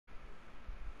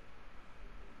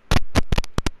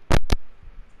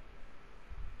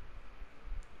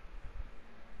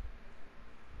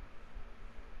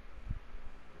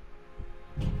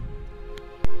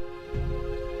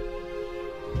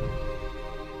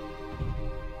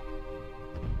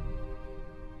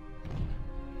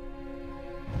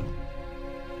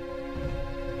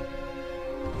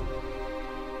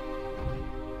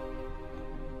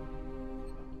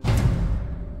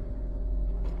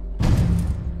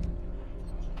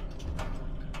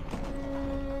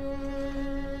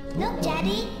Look,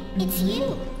 Daddy, it's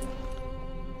you.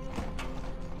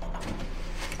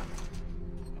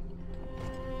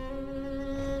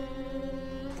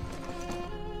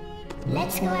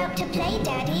 Let's go out to play,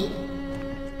 Daddy.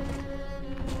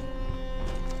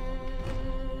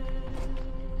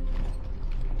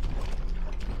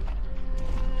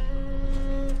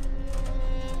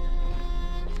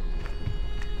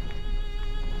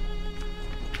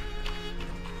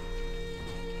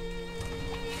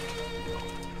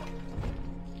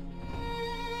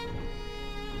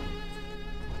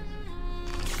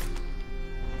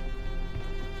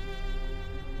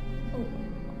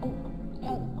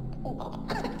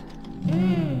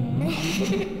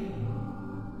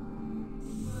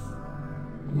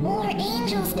 More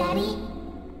angels, Daddy.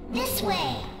 This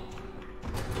way.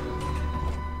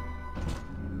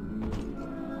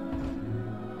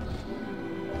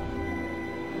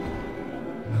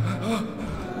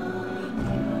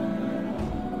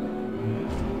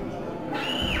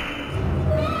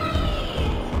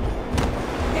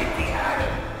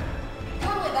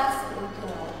 Come with us, little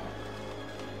girl.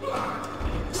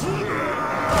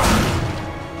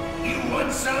 You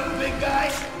want some, big guy?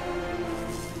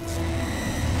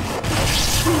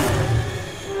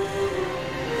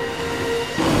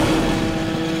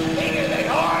 Bigger than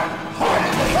hard,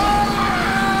 harder than hard.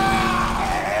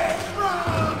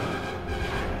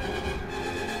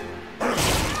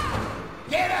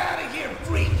 Get out of here,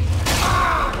 freak!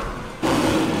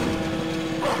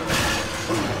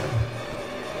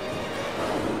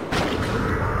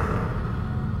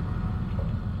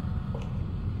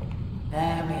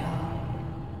 There we are.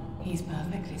 He's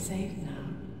perfectly safe now.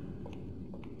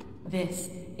 This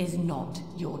is not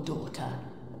your daughter.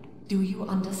 Do you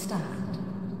understand?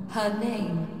 Her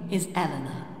name is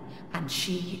Eleanor, and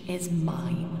she is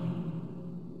mine.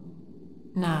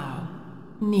 Now,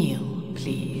 kneel,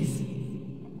 please.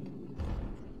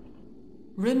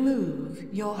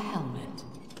 Remove your helmet.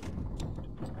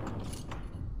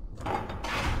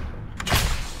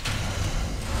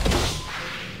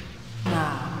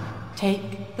 Now,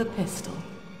 take the pistol.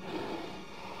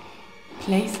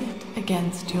 Place it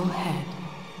against your head.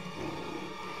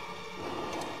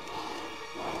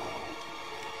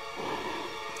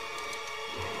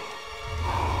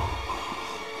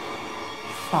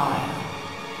 Fire.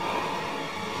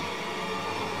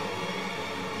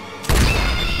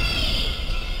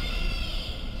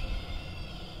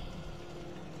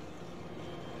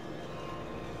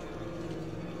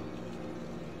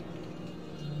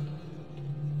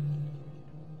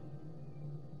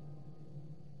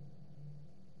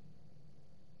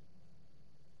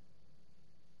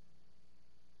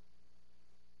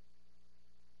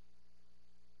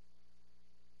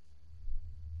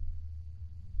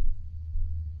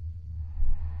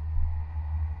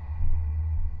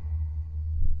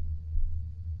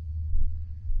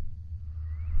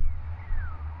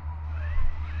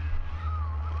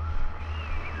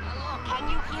 Can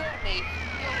you hear me?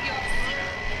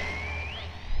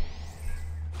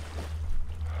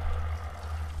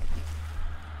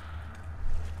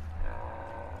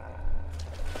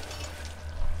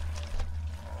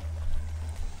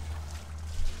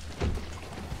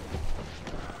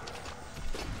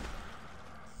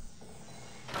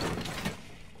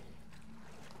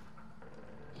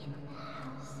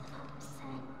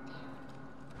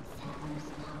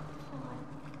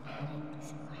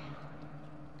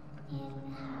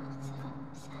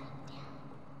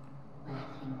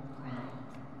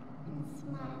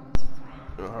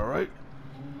 Alright.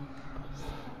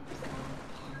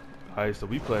 Alright, so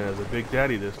we playing as a Big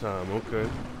Daddy this time, okay.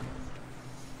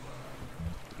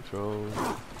 Control.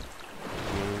 I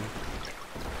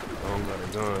don't got a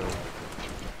gun.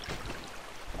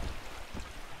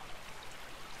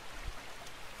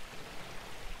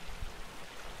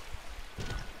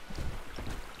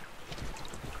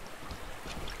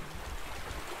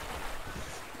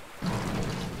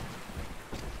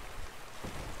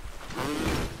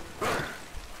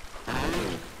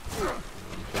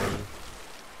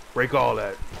 Break all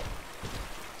that.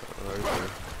 Alright, then.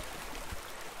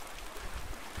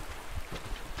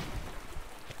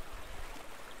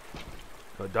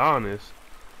 Adonis.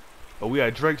 Oh, we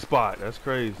at Drake spot. That's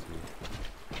crazy.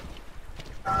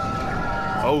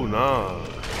 Oh nah.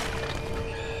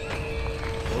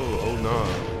 Oh nah.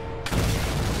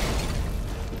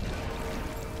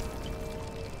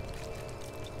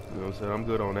 You know what I'm saying? I'm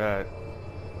good on that.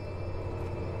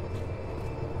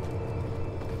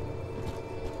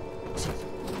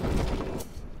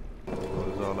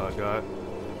 All I got.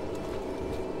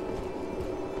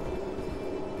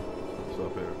 What's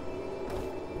up here?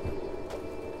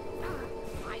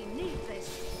 I need this.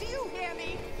 Do you hear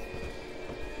me?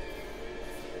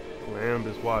 I'm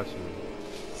just watching.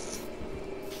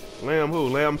 Lamb who?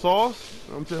 Lamb sauce?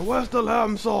 I'm saying, what's the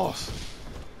lamb sauce?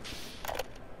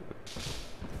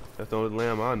 That's the only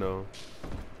lamb I know.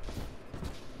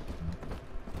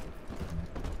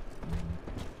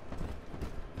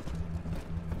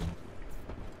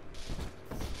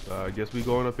 I guess we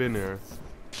going up in there.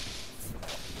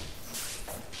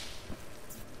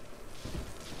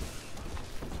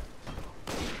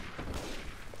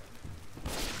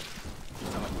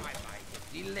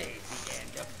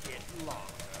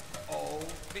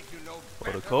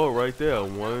 Oh, the code right there,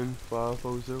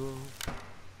 1540.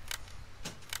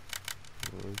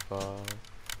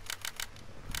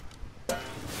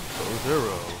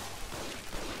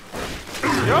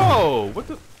 1540. Yo, what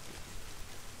the?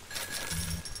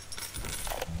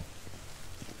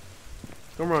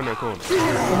 Come around that corner.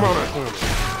 Come around that corner.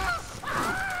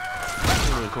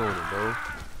 Come around that corner, bro.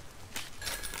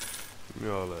 Give me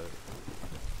all that.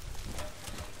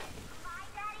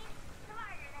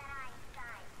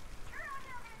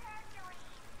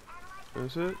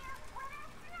 That's it?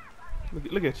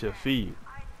 Look at your feet.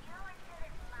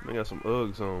 They got some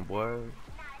Uggs on, boy.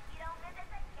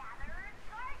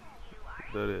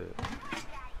 That is.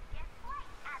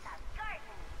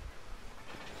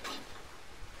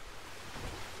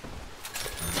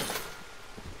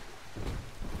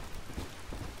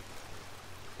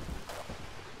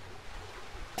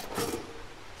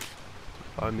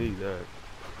 I need that.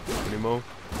 Any more?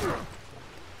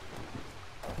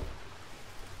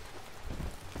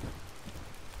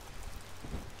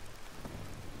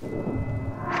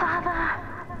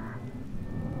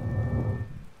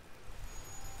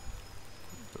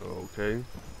 Okay.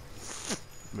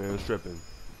 Man's tripping.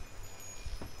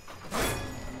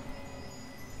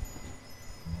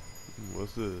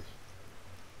 What's this?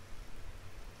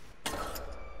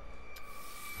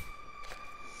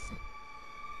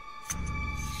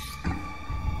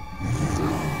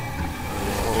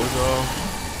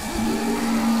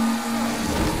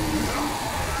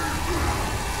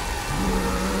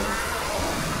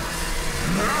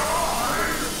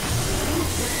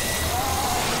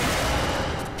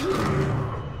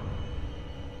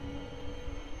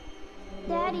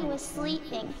 Daddy was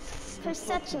sleeping for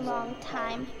such a long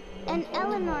time, and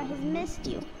Eleanor has missed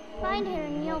you. Find her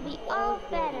and you'll be all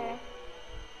better.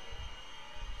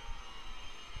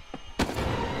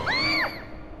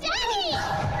 Daddy!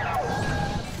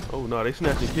 Oh no, they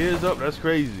snatching kids up? That's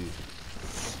crazy. You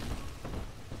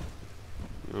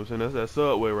know what I'm saying? That's that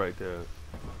subway right there.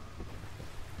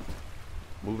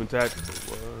 Moving tactical.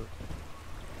 What?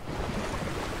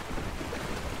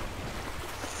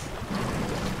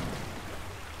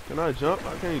 Can I jump?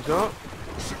 I can't jump.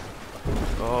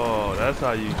 Oh, that's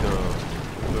how you jump.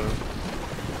 Okay.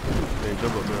 Can't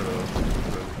jump up there though.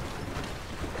 Okay.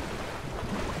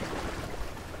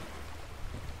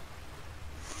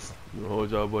 You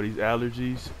hold y'all buddies'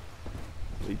 allergies.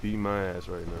 They beat my ass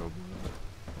right now.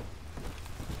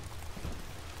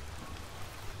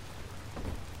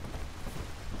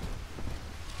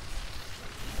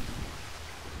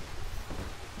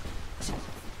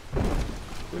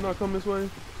 They not come this way?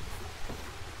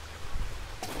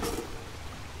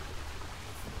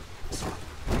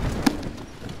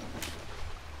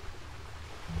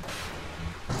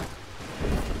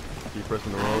 Keep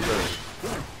pressing the wrong button.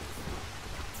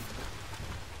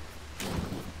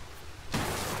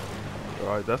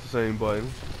 Alright, that's the same button.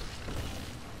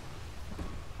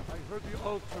 I heard the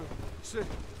altar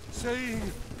saying...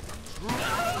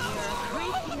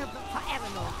 Greeting of the forever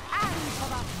and for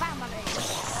the family.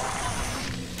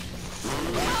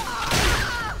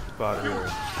 Spot here.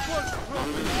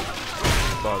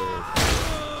 Spot here.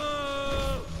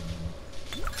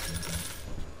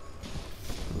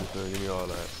 Okay, give me all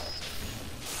that.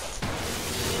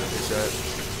 Get that.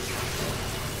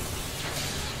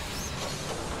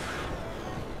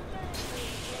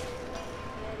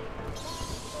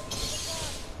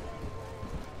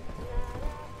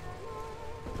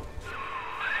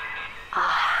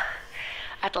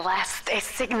 At last, a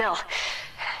signal.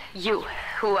 You,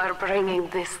 who are bringing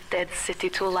this dead city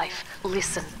to life,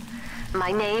 listen.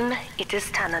 My name, it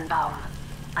is Tannenbaum.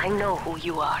 I know who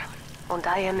you are, and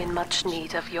I am in much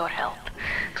need of your help.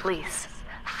 Please,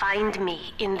 find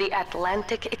me in the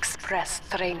Atlantic Express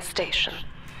train station.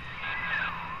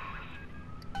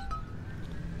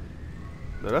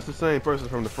 Now that's the same person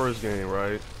from the first game,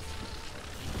 right?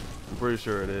 I'm pretty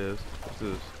sure it is. What's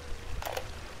this?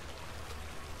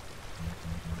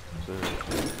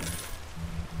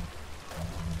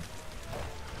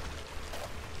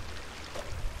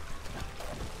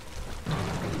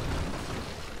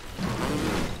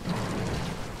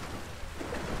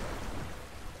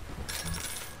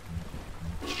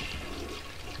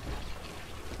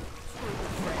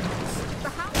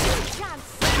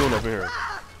 up in here.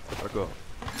 Back up.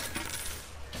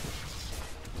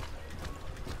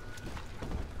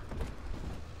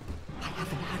 I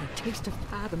haven't had a taste of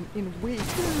Adam in weeks.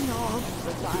 No,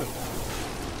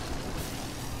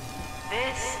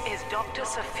 This is Dr.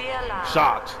 Sophia Lamb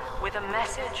Shot. with a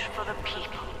message for the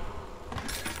people.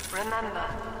 Remember,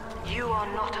 you are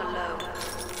not alone.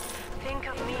 Think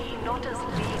of me not as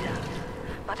leader,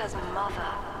 but as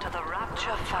mother to the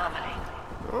Rapture family.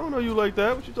 I don't know you like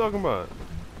that. What you talking about?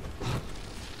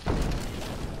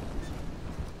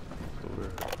 Over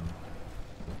there.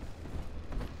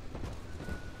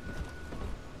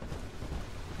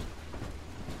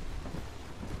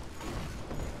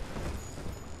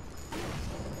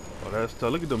 Oh, that's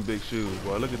tough. Look at them big shoes,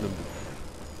 boy. Look at them.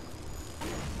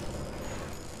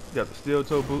 You got the steel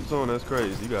toe boots on. That's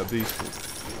crazy. You got beastie.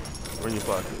 In your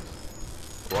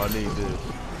pockets. Oh, I need this.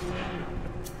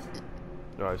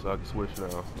 Alright, so I can switch now.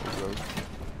 Okay.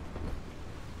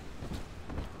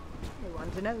 I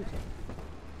want to know.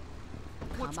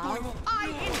 What's Come going out. on?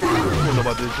 I don't know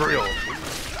about this drill.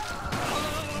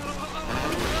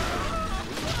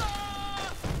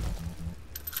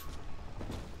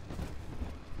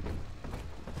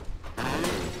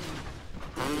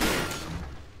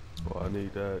 Oh, I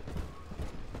need that.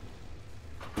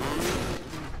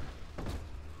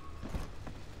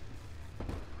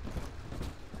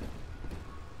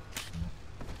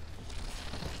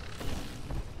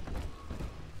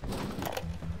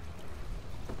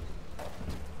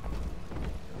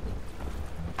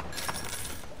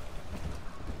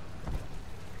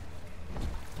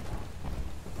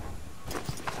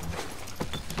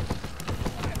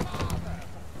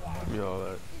 Give me all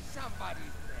that. Somebody's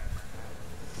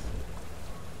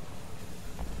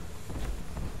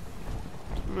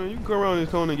Man, you can go around this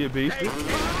corner and get beastie.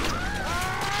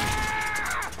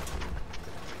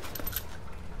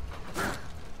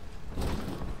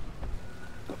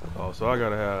 Oh, so I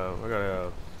gotta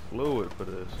have fluid for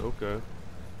this. Okay.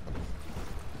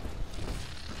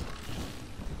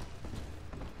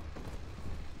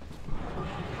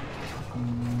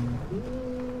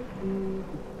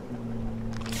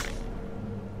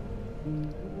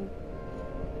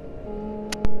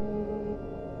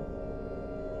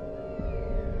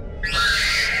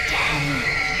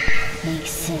 Big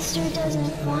sister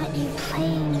doesn't want you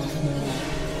playing with me.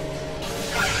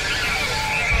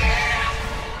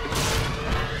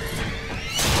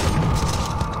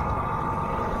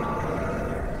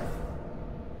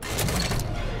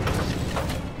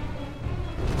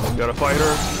 Gotta fight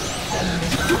her.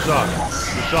 Good shot.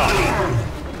 Good shot.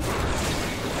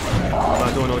 I'm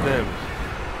not doing no damage.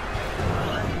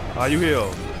 How you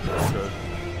heal? Okay.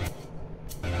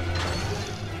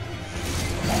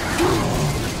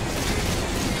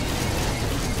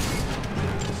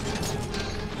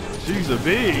 She's a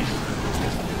beast.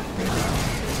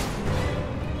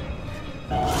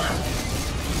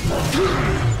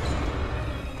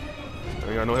 I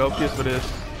ain't got no health kits for this.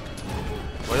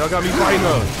 Why y'all got me fighting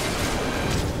her?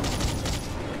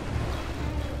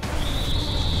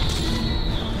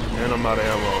 And I'm out of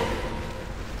ammo.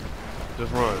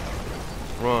 Just run.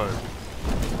 Run.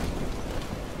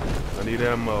 I need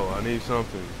ammo. I need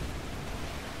something.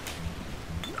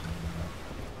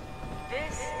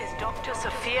 This is Dr.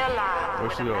 Sophia Lamb Where's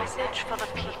with she a going? message for the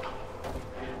people.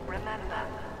 Remember,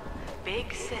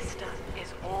 Big Sister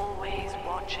is always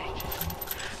watching.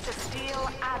 To steal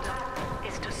Adam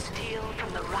is to steal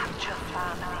from the Rapture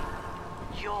family.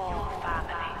 Your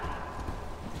family.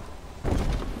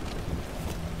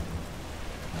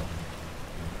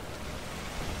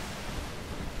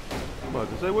 I'm about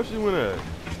to say, where she went at?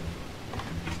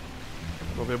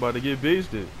 Hope everybody get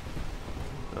beasted.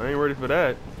 I ain't ready for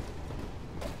that.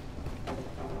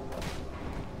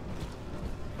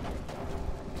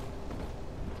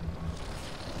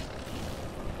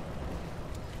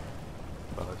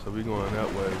 Alright, so we going that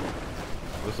way.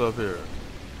 What's up here?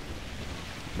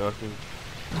 Nothing.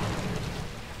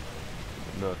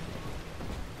 Nothing.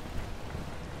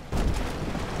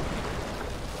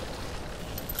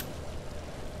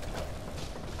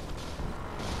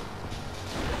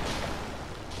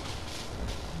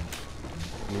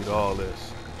 Need all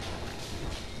this.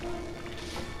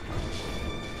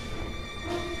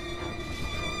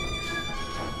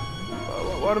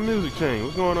 Why the music change?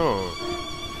 What's going on?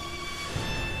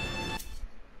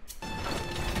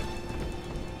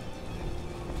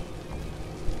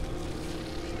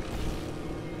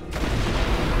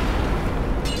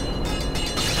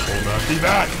 Oh, now see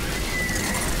that?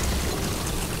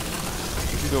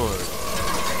 What you doing?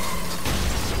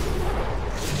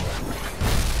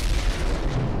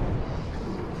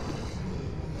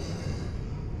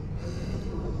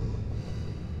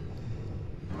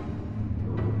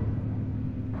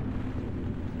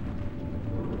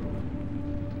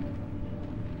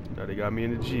 Now they got me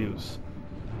in the juice.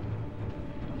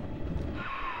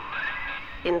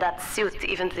 In that suit,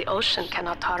 even the ocean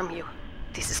cannot harm you.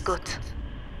 This is good.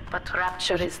 But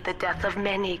rapture is the death of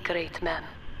many great men.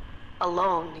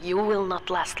 Alone, you will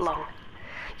not last long.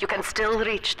 You can still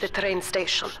reach the train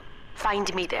station.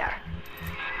 Find me there.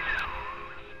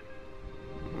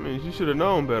 I mean, you should have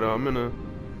known better. I'm in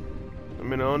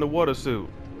an underwater suit.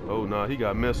 Oh, nah, he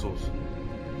got missiles.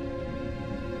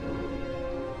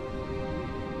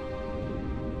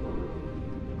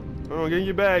 Oh, get in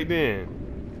your bag then.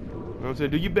 You know what I'm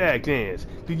saying? Do your bag dance.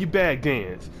 Do your bag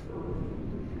dance.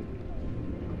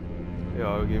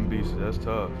 Y'all getting beasted. That's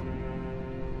tough.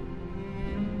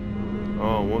 I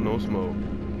don't want no smoke.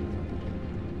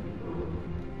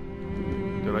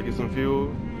 Did I get some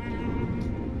fuel?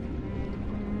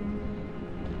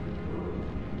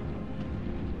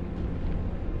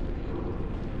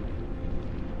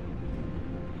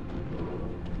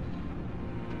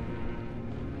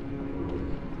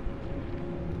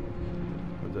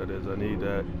 What that is, I need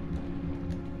that.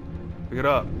 Pick it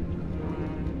up.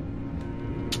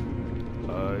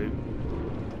 Alright.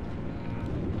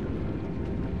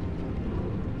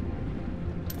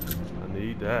 I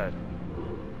need that.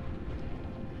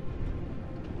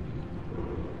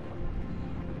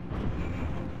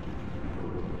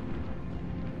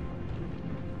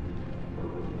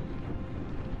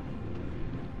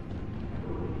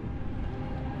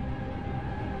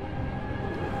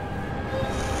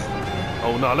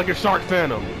 Oh no, look at Shark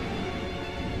Phantom.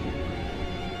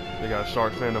 They got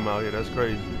Shark Phantom out here, that's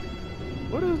crazy.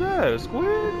 What is that, a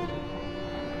squid?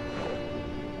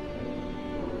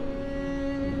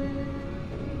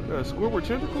 Got a squid with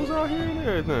tentacles out here and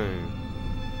everything.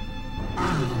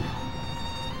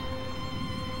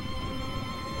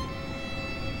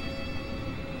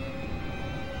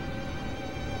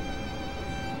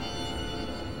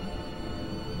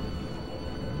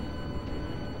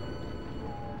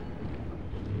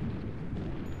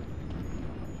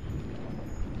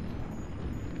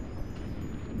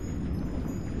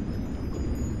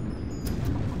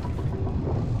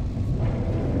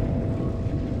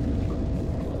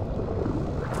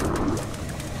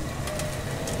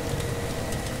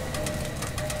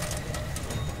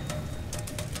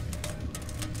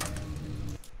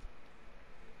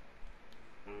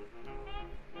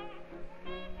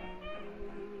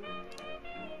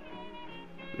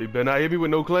 They better not hit me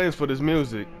with no claims for this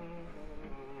music.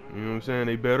 You know what I'm saying?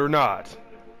 They better not.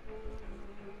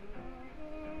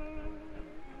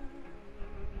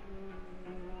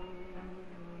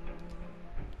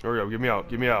 Hurry up, get me out,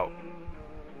 get me out.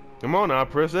 Come on now,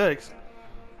 press X.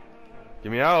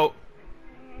 Get me out.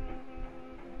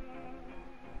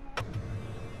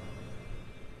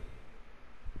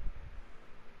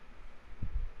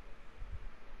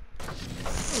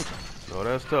 Oh,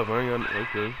 that's tough. I ain't got.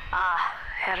 Okay. Ah,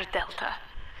 Herr Delta.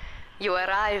 You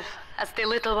arrive as the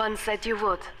little one said you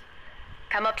would.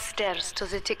 Come upstairs to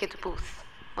the ticket booth,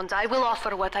 and I will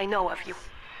offer what I know of you.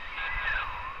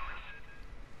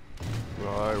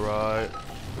 Right.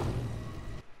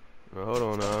 Now, hold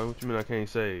on now. What you mean I can't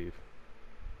save?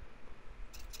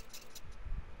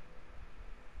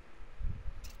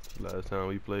 Last time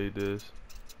we played this.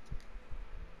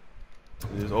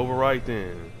 Just overwrite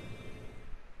then.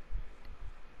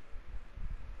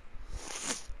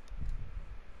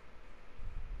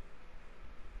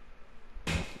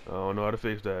 I don't know how to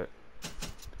fix that.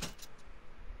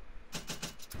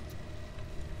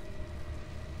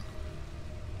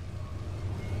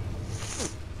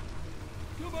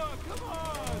 Come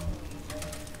on!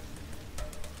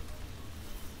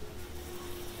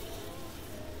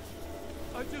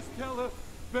 I just tell her,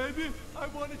 baby, I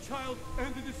want a child,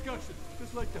 end the discussion.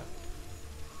 Just like that.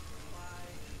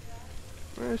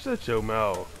 Man, shut your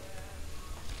mouth.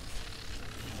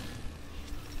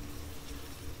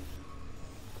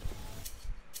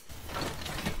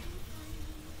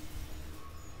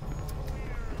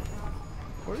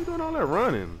 Why are you doing all that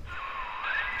running?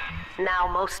 Now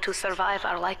most who survive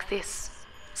are like this.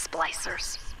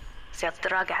 Splicers. They're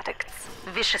drug addicts.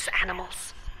 Vicious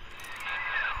animals.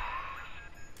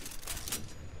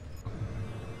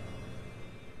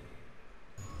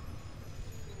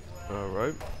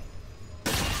 Alright.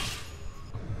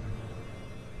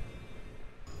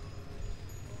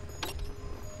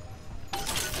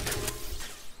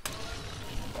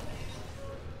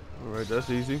 Alright, that's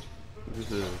easy. Just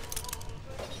give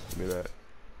me that.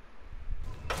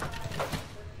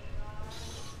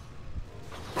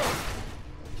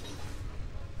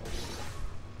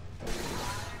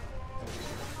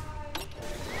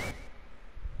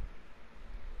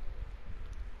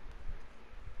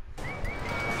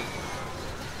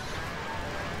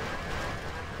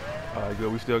 Alright,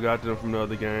 good. We still got them from the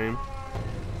other game.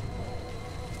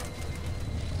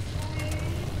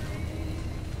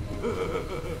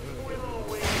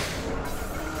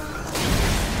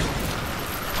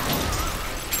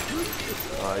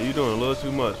 Alright, you doing a little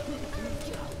too much.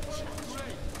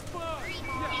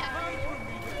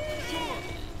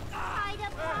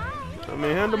 I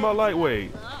mean, handle my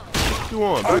lightweight. What you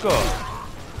want? Back up.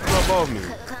 Back off me.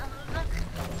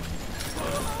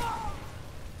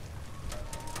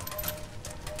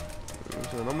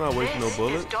 I'm not wasting no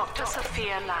bullets. This is Dr.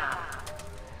 Sophia Lamb.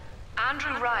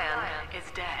 Andrew Ryan is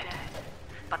dead,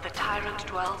 but the tyrant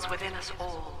dwells within us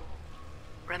all.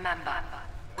 Remember,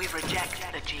 we reject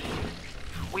the gene.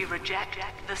 We reject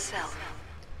the self.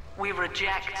 We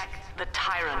reject the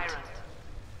tyrant.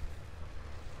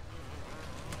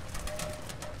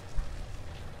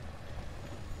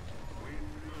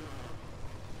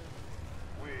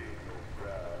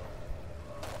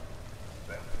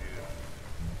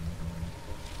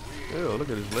 Ew, look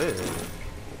at his leg.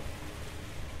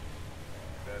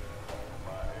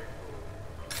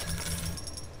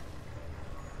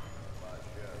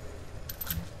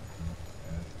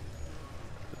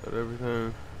 Got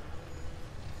everything.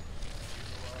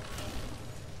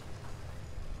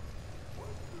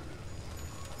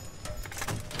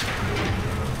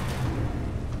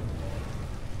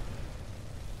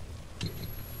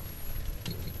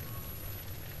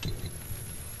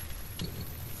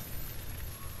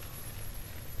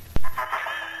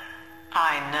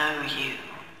 I know you.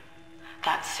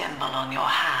 That symbol on your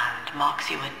hand marks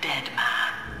you a dead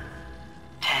man.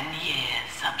 10 years,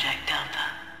 Subject Delta,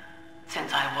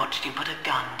 since I watched you put a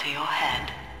gun to your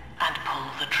head and pull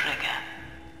the trigger.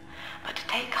 But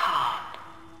take heart.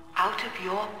 Out of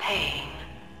your pain,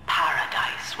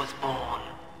 paradise was born.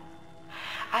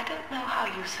 I don't know how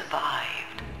you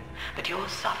survived, but your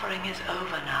suffering is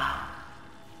over now.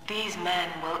 These men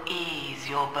will ease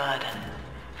your burden.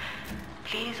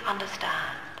 Please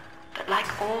understand that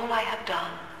like all I have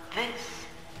done, this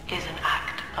is an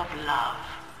act of love.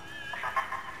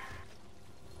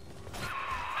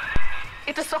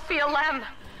 It is Sophia Lamb.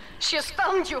 She has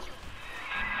found you.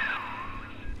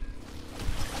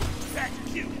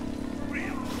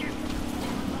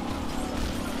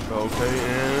 Okay,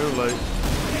 and like,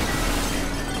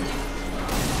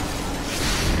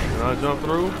 can I jump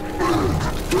through?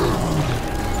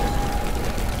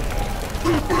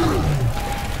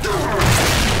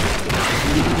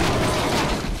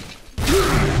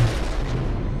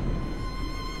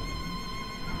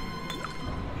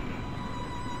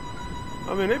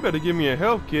 I mean, they better give me a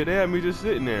health kit. They had me just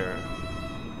sitting there.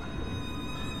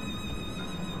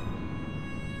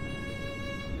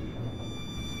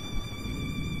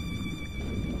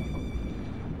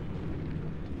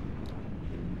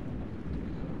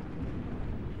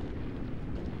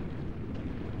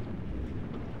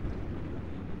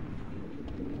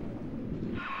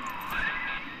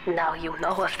 Now you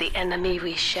know of the enemy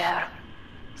we share,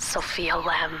 Sophia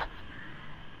Lamb.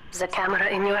 The camera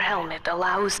in your helmet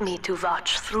allows me to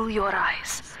watch through your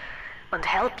eyes and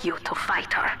help you to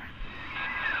fight her.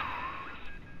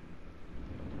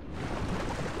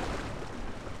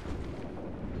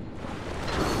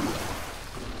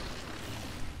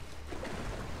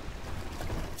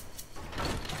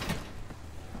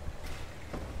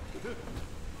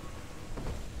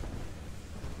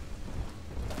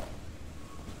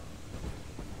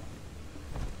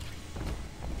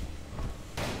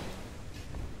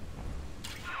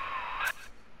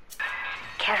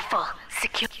 Careful,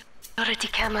 security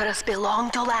cameras belong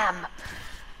to Lamb.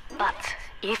 But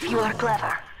if you are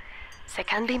clever, they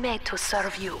can be made to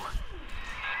serve you.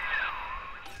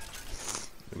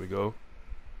 Here we go.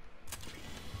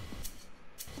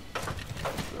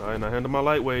 Alright, now handle my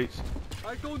lightweights.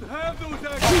 I don't have those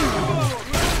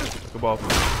actions. Come off.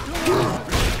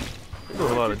 You're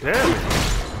doing a lot of damage.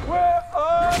 Where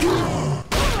are you?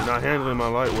 You're not handling my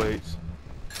lightweights.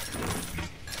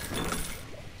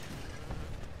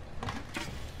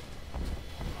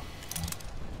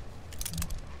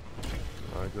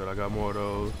 Alright, good. I got more of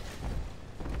those.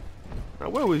 Now,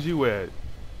 where was you at?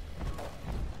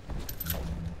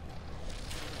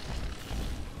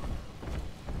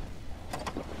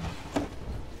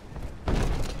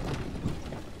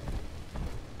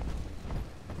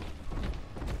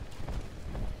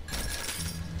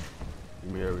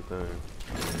 Give me everything.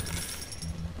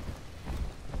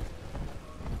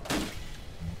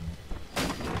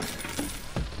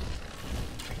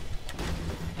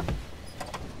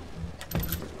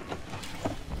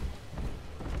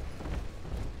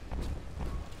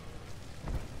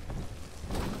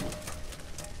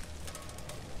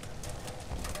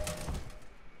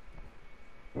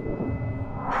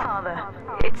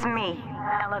 It's me,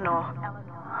 Eleanor.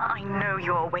 I know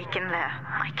you're awake in there.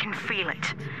 I can feel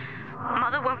it.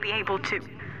 Mother won't be able to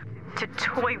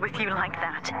toy with you like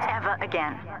that ever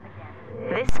again.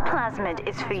 This plasmid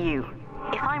is for you.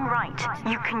 If I'm right,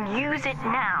 you can use it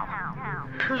now.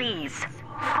 Please,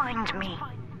 find me.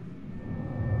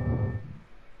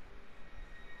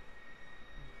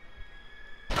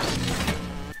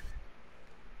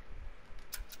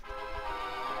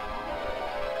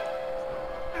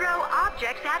 Throw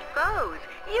objects at foes.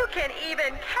 You can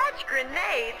even catch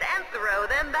grenades and throw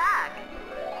them back.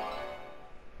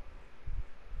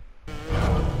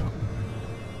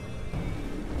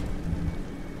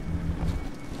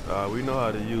 We know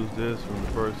how to use this from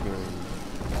the first game.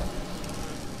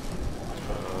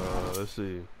 Let's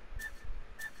see.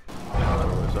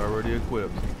 It's already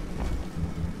equipped.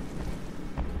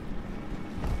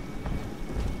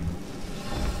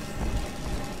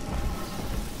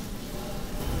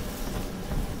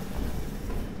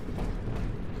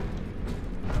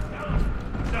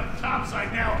 The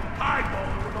topside now,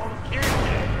 highballer with all the kids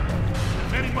dead.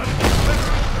 If anybody gets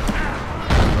better,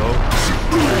 Nope.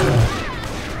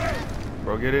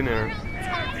 Bro, get in there.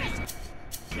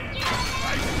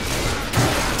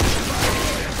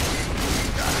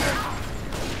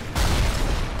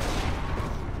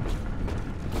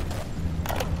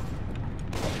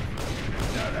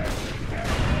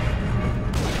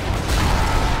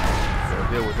 Gotta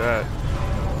deal with that.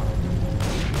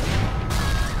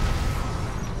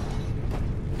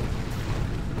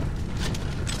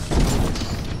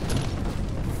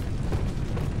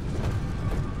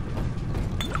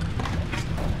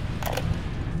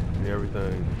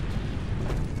 Everything.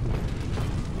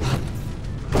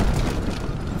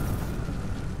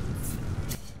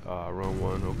 Wrong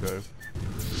one, okay.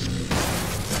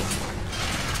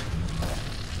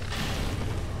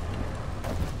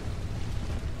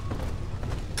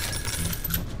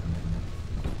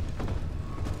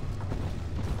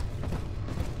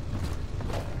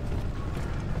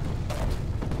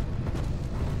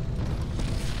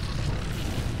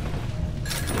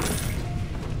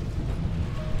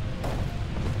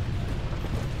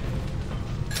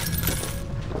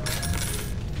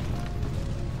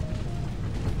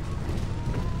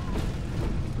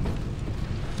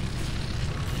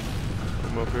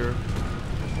 Up here.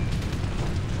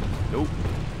 Nope.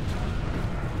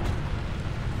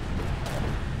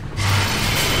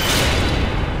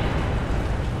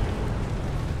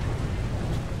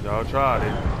 Y'all tried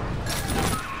it.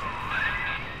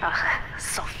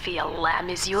 Sophia Lamb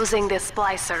is using the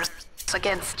splicers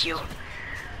against you.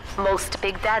 Most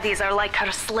big daddies are like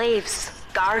her slaves,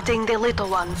 guarding the little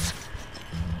ones.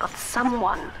 But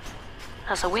someone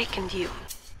has awakened you.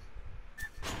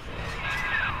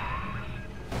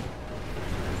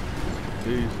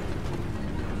 Jeez.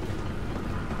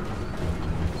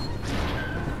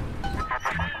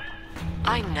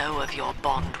 I know of your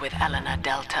bond with Eleanor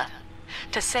Delta.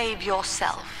 To save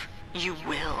yourself, you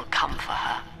will come for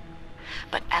her.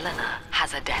 But Eleanor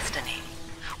has a destiny,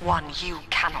 one you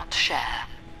cannot share.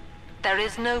 There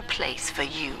is no place for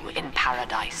you in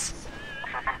paradise.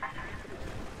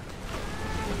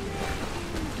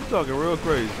 You're talking real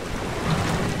crazy.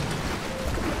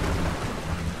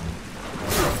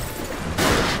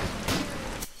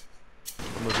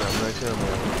 I'm gonna grab next ammo.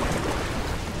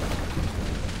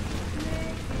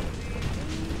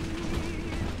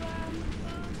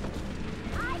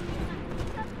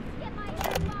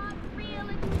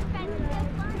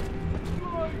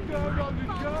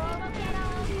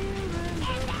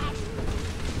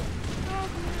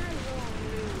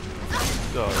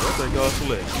 Yo, that thing got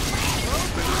slick.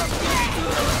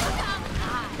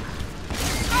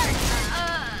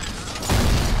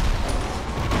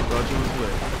 Thought you was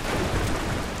slick.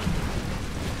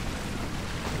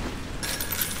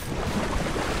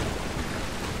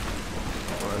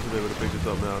 Alright, I should be able to pick this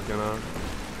up now, can I?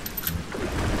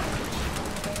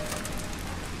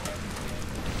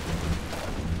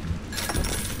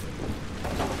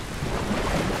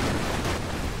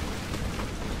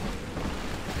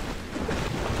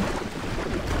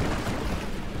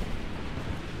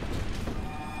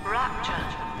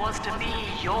 Was to be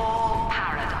your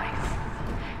paradise.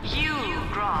 You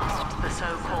grasped the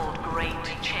so-called Great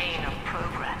Chain of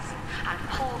Progress and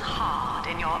pulled hard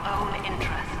in your own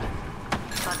interest.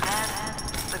 But then,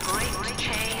 the Great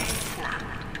Chain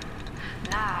snapped.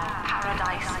 Now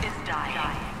Paradise is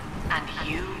dying, and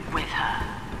you with her.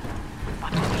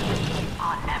 But we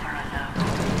are never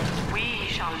alone. We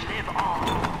shall live on,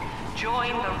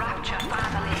 join the Rapture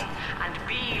family, and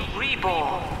be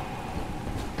reborn.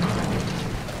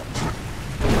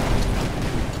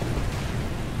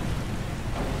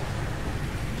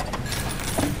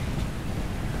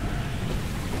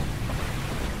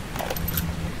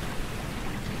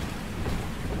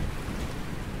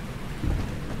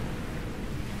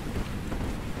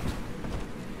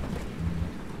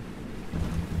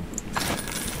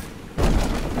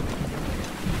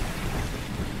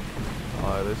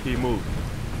 Let's keep moving.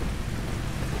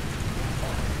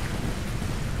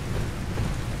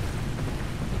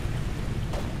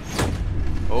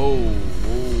 Oh.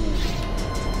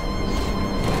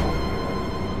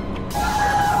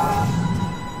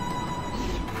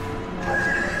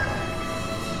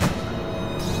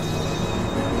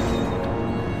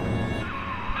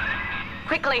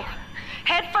 Quickly,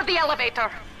 head for the elevator.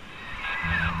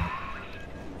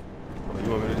 Oh, you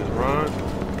want me to just run?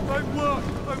 I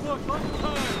walk on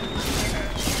time.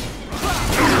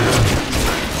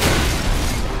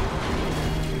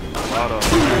 Hold on.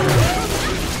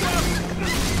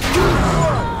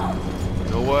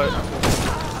 You know what?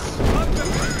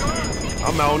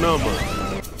 I'm outnumbered.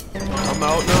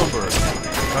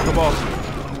 Like a boss.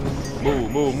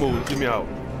 Move. Get me out.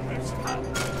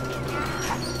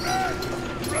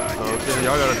 Okay,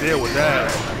 y'all gotta deal with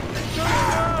that.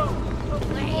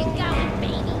 Where you going,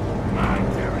 baby? My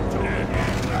territory.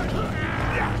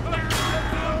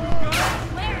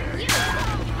 Where are you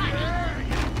going,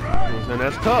 honey? And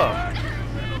that's tough.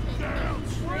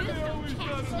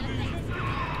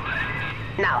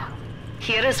 Now,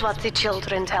 here is what the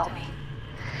children tell me.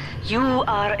 You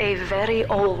are a very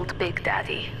old Big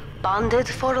Daddy, bonded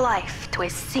for life to a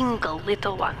single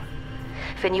little one.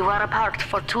 When you are apart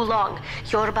for too long,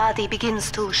 your body begins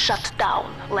to shut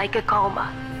down like a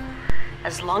coma.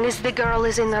 As long as the girl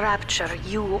is in rapture,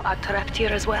 you are trapped here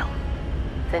as well.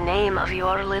 The name of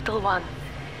your little one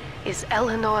is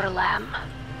Eleanor Lamb,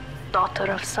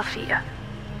 daughter of Sophia.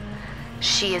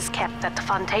 She is kept at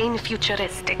Fontaine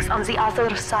Futuristics on the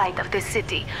other side of the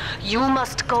city. You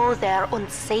must go there and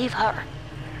save her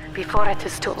before it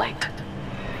is too late.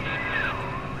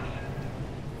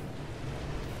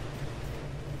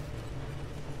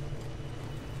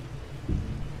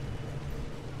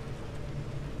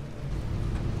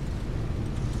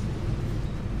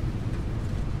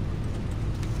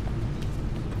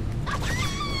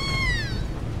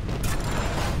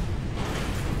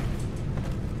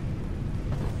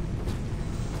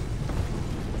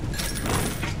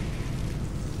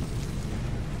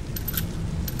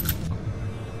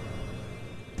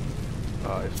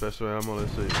 Alright, special ammo,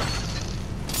 let's see.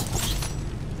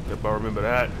 If I remember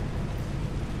that.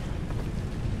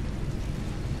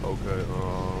 Okay,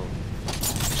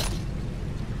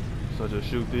 so just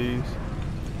shoot these.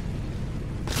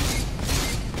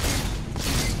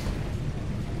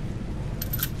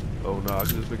 Oh no, I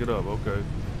can just pick it up, okay.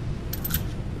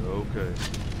 Okay.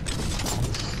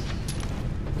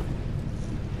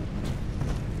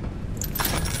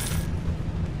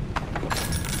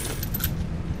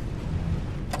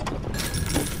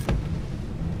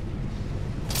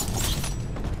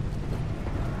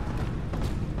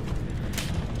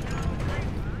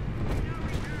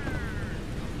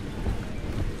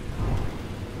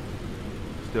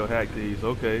 Still hack these,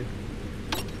 okay.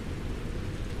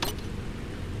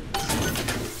 I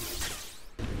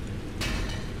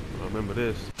remember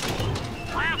this.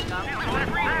 Welcome to the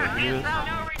Circus of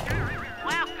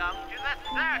Welcome to the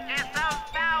Circus of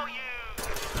Value.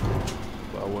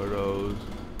 Buy one of those.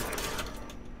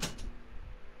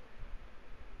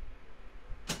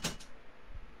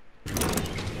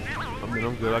 I mean,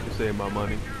 I'm good. I can save my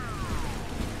money.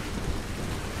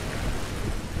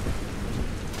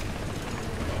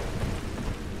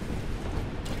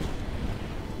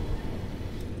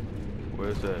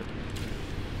 Where's that?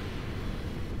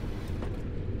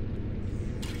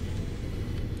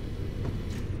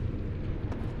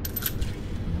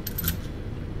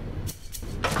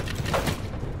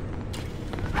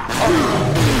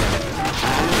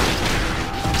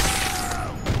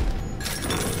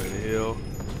 Hill.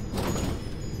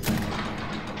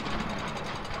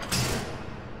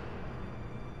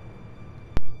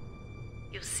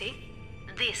 You see?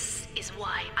 This is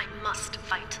why I must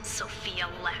fight Sophia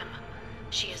Lamb.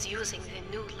 She is using the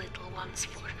new little ones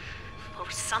for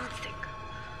something.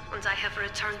 And I have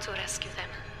returned to rescue them.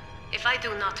 If I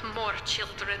do not, more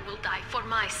children will die for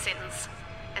my sins.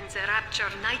 And the Rapture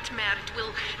nightmare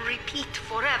will repeat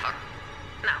forever.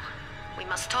 Now, we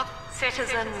must talk.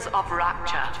 Citizens of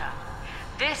Rapture,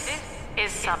 this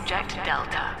is Subject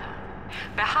Delta.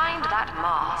 Behind that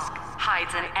mask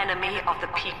hides an enemy of the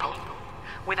people,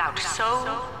 without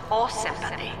soul or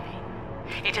sympathy.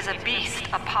 It is a beast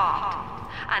apart,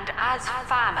 and as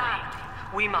family,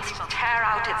 we must tear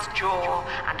out its jaw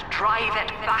and drive it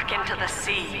back into the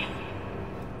sea.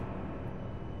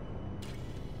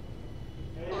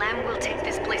 Lamb will take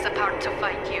this place apart to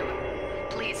find you.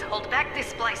 Please hold back the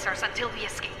splicers until we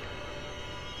escape.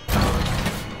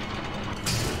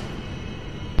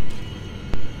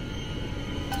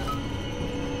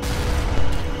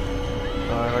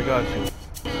 Alright, I got you.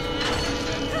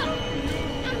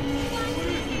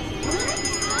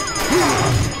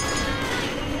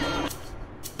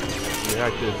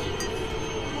 Sack this.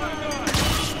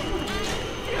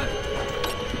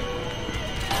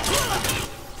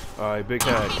 Alright, big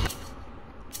hack.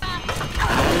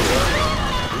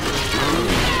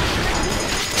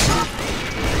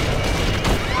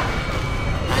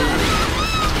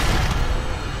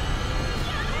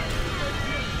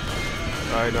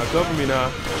 Alright, now cover me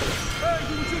now.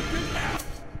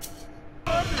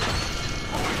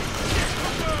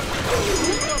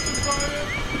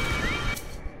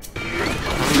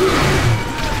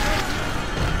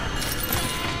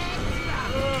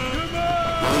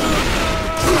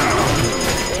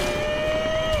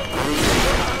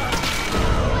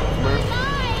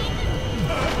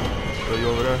 Are you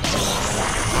over there?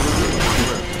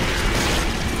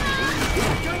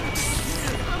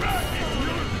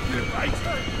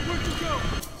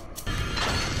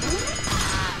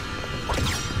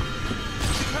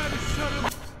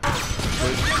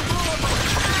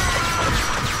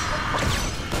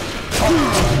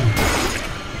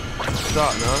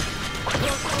 Stop now.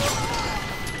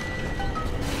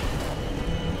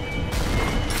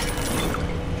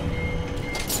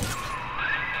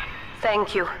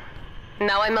 Thank you.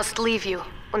 Now I must leave you,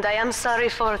 and I am sorry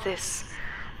for this.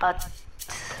 But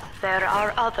there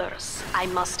are others I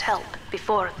must help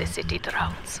before the city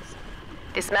drowns.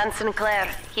 This man Sinclair,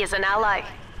 he is an ally,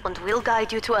 and will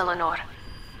guide you to Eleanor.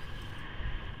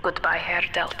 Goodbye, Herr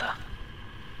Delta.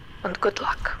 And good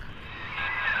luck.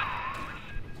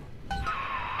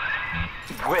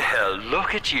 Well,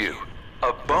 look at you.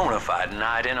 A bona fide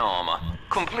knight in armor,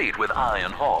 complete with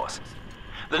iron horse.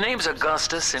 The name's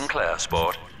Augustus Sinclair,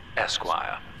 Sport,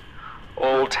 Esquire.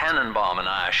 Old Tannenbaum and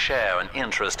I share an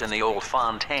interest in the old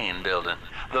Fontaine building,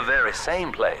 the very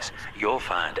same place you'll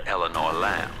find Eleanor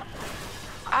Lamb.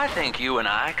 I think you and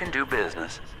I can do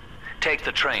business. Take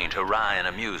the train to Ryan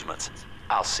Amusements.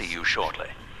 I'll see you shortly.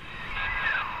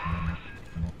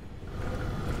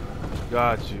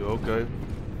 Got you, okay.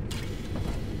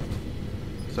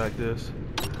 Sack this.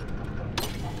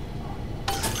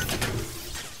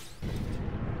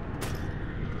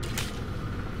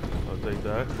 I'll take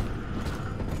that.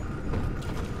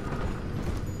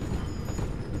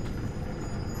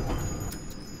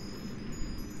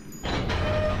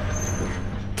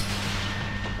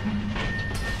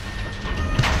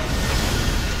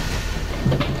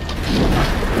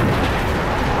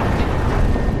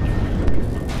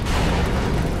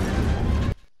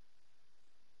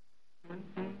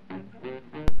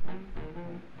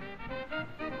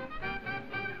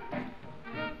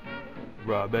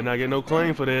 Bro, I better not get no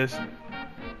claim for this.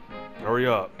 Hurry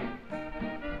up.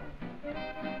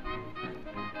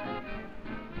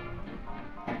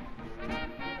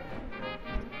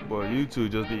 Boy, you two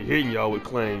just be hitting y'all with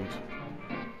claims.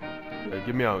 Hey,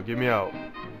 get me out, get me out.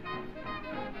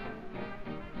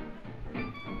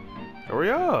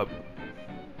 Hurry up.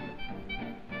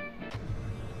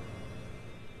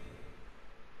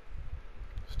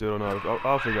 Still don't know.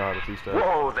 I'll figure out how to fix that.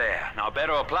 Whoa there. Now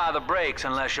better apply the brakes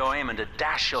unless you're aiming to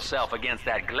dash yourself against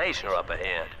that glacier up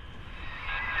ahead.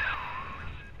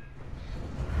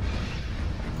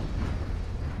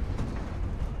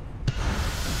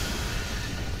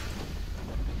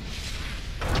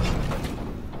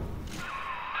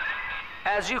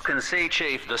 As you can see,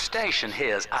 Chief, the station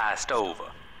here's iced over.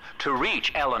 To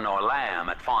reach Eleanor Lamb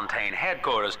at Fontaine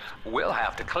headquarters, we'll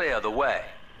have to clear the way.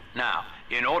 Now,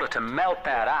 in order to melt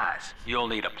that ice, you'll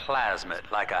need a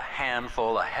plasmid, like a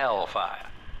handful of hellfire.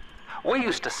 We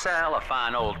used to sell a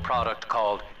fine old product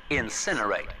called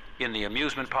Incinerate in the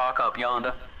amusement park up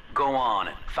yonder. Go on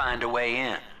and find a way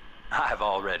in. I've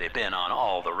already been on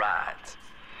all the rides.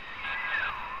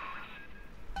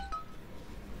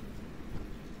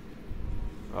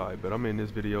 Alright, but I'm in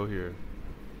this video here.